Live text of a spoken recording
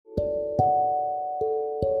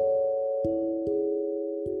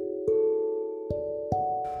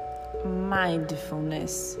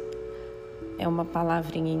Mindfulness é uma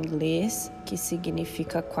palavra em inglês que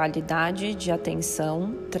significa qualidade de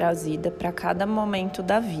atenção trazida para cada momento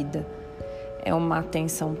da vida. É uma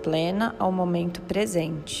atenção plena ao momento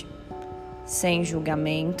presente, sem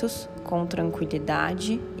julgamentos, com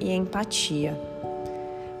tranquilidade e empatia,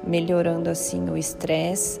 melhorando assim o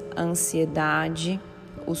estresse, a ansiedade,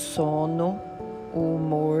 o sono, o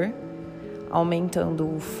humor, aumentando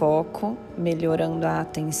o foco, melhorando a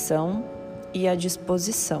atenção e a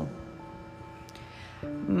disposição.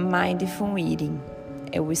 Mindful Eating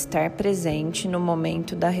é o estar presente no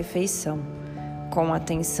momento da refeição, com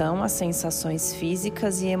atenção às sensações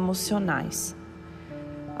físicas e emocionais.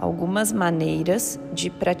 Algumas maneiras de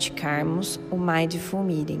praticarmos o Mindful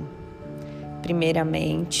Eating.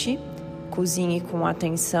 Primeiramente, cozinhe com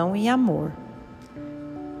atenção e amor.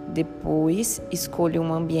 Depois, escolha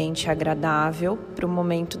um ambiente agradável para o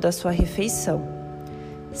momento da sua refeição.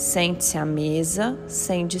 Sente-se à mesa,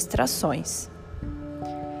 sem distrações.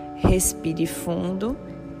 Respire fundo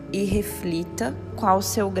e reflita qual o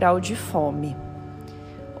seu grau de fome.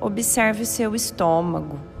 Observe seu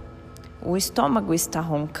estômago. O estômago está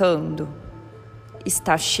roncando?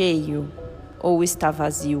 Está cheio ou está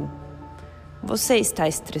vazio? Você está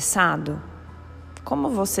estressado? Como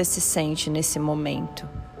você se sente nesse momento?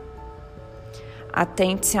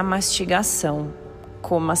 Atente-se à mastigação,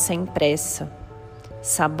 coma sem pressa.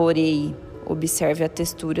 Saboreie, observe a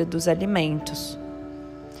textura dos alimentos.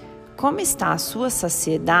 Como está a sua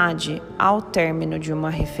saciedade ao término de uma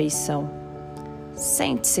refeição?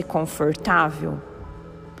 Sente-se confortável?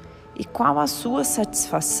 E qual a sua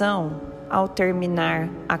satisfação ao terminar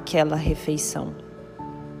aquela refeição?